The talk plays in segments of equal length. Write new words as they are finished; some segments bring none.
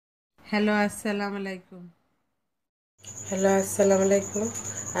Hello আসসালামু আলাইকুম।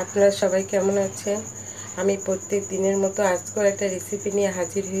 আপনারা সবাই কেমন আছেন? আমি প্রত্যেক দিনের মতো আজকেও একটা রেসিপি নিয়ে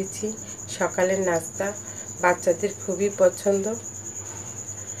হাজির হয়েছি। সকালের নাস্তা বাচ্চাদের খুবই পছন্দ।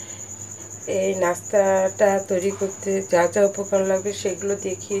 এই নাস্তাটা তৈরি করতে যা যা উপকরণ লাগবে সেগুলো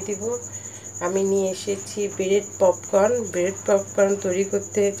দেখিয়ে দিব। আমি নিয়ে এসেছি ব্রেড পপকর্ন তৈরি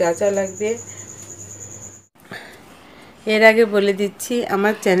করতে যা যা লাগবে এর আগে বলে দিচ্ছি,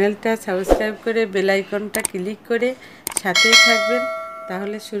 আমার চ্যানেলটা সাবস্ক্রাইব করে বেল আইকনটা ক্লিক করে সাথেই থাকবেন।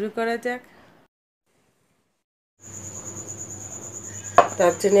 তাহলে শুরু করা যাক।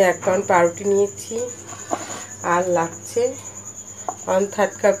 তার জন্য 1 পাউন্ড পাউরুটি নিয়েছি, আর লাগছে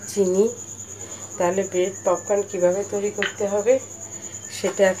 1/3 কাপ চিনি। তাহলে ব্রেড পপকর্ন কীভাবে তৈরি করতে হবে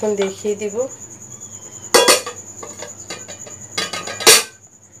সেটা এখন দেখিয়ে দিব।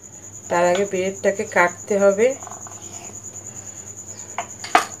 তার আগে ব্রেডটাকে কাটতে হবে।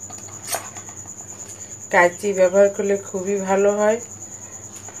 কাঁচি ব্যবহার করলে খুবই ভালো হয়।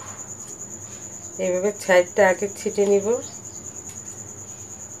 এইভাবে সাইডটা আগে ছিটে নিব।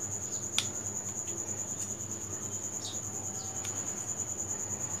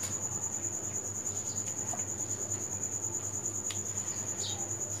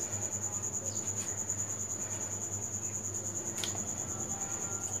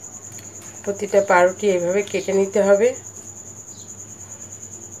 প্রতিটা পাউরুটি এইভাবে কেটে নিতে হবে।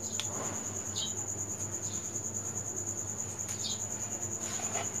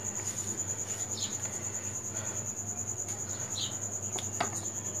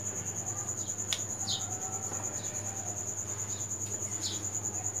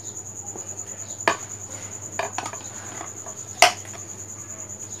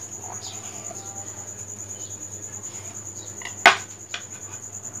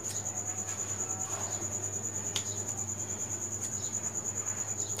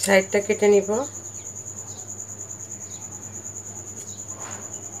 সাইডটা কেটে নিব।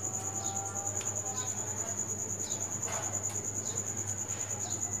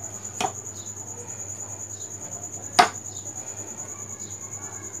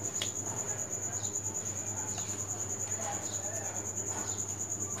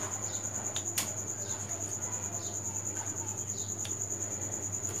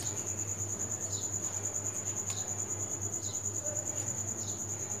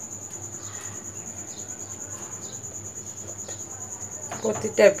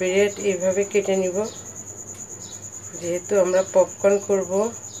 প্রতিটা ব্রেড এইভাবে কেটে নিব। যেহেতু আমরা পপকর্ন করব,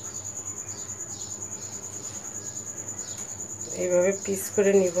 এইভাবে পিস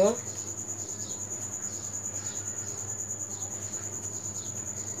করে নিব।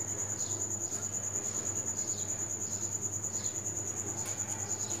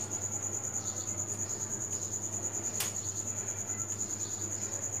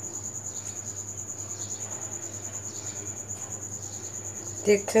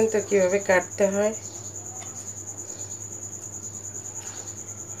 দেখছেন তো কিভাবে কাটতে হয়।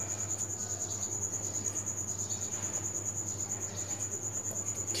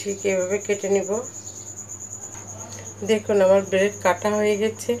 ঠিক এভাবে কেটে নিব। দেখুন আমার ব্রেড কাটা হয়ে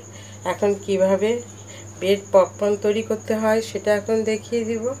গেছে। এখন কিভাবে ব্রেড পপকর্ন তৈরি করতে হয় সেটা এখন দেখিয়ে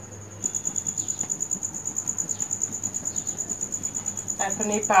দিব। এখন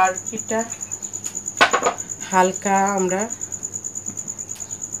এই পাউরুটিটা হালকা আমরা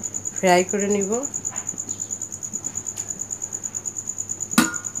ফ্রাই করে নিব।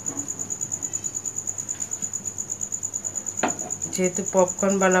 যেহেতু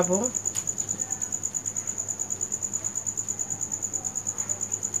পপকর্ন বানাবো,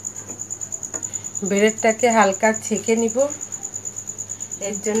 ব্রেডটাকে হালকা ছেঁকে নিব।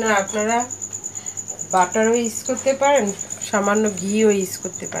 এর জন্য আপনারা বাটারও ইউজ করতে পারেন, সামান্য ঘিও ইউজ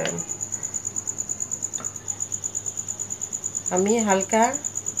করতে পারেন। আমি হালকা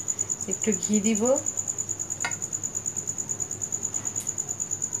একটু ঘি দিব।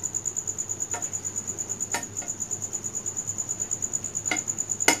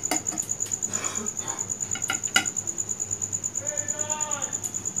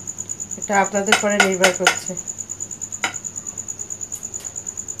 এটা আপনাদের পরে নির্ভর করছে।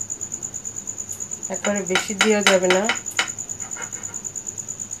 একবারে বেশি দেওয়া যাবে না।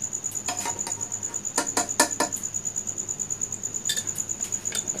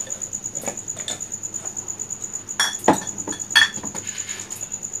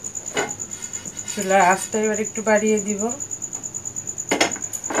 চুলার আঁচটা এবার একটু বাড়িয়ে দিব।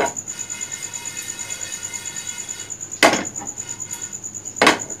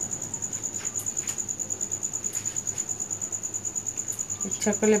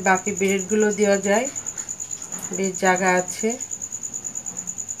 ইচ্ছা করলে বাকি ব্রেডগুলো দেওয়া যায়, বেশ জায়গা আছে।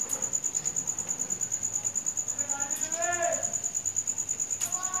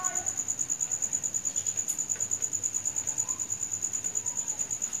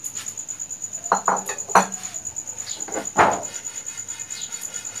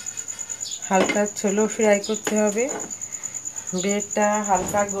 হালকা স্লো ফ্রাই করতে হবে। ব্রেডটা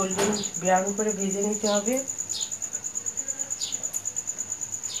হালকা গোল্ডেন ব্রাউন করে ভেজে নিতে হবে।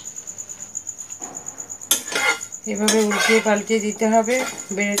 এভাবে উল্টিয়ে পাল্টিয়ে দিতে হবে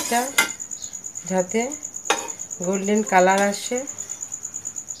ব্রেডটা, যাতে গোল্ডেন কালার আসে।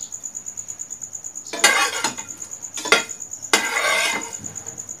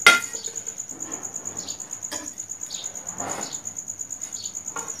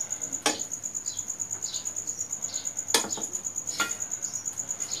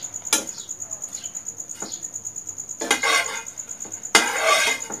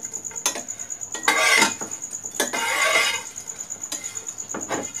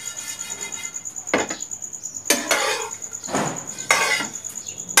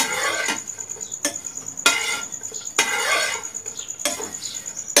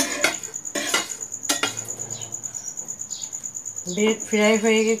 ব্রেড ফ্রাই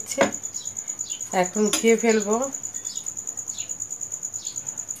হয়ে গেছে, এখন খেয়ে ফেলবো।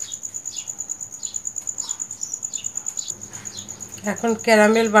 এখন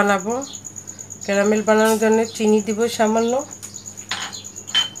ক্যারামেল বানাবো। ক্যারামেল বানানোর জন্য চিনি দিব সামান্য,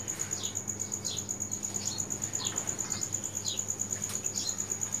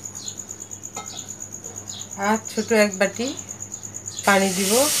 আর ছোট এক বাটি পানি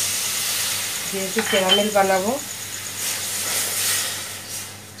দিব, যেহেতু ক্যারামেল বানাবো।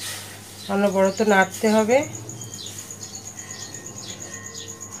 অনবরত নাড়তে হবে।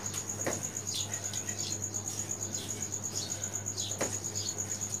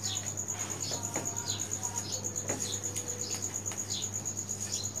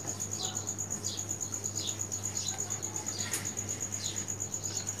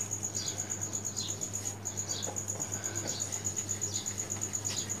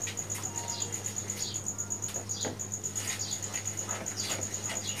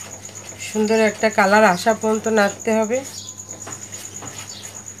 সুন্দর একটা কালার আসা পর্যন্ত নাড়তে হবে।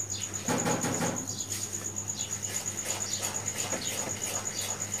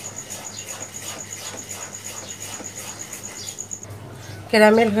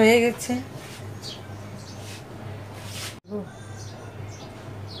 ক্যারামেল হয়ে গেছে,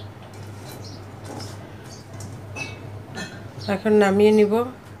 এখন নামিয়ে নিব।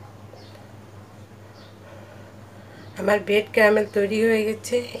 আমার ব্রেড ক্যারামেল তৈরি হয়ে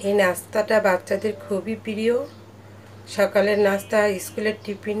গেছে। এই নাস্তাটা বাচ্চাদের খুবই প্রিয়। সকালের নাস্তা, স্কুলের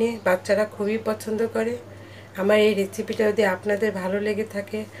টিফিনে বাচ্চারা খুবই পছন্দ করে। আমার এই রেসিপিটা যদি আপনাদের ভালো লেগে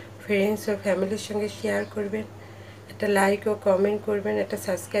থাকে, ফ্রেন্ডস ও ফ্যামিলির সঙ্গে শেয়ার করবেন, একটা লাইক ও কমেন্ট করবেন, একটা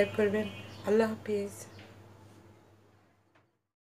সাবস্ক্রাইব করবেন। আল্লাহ হাফিজ।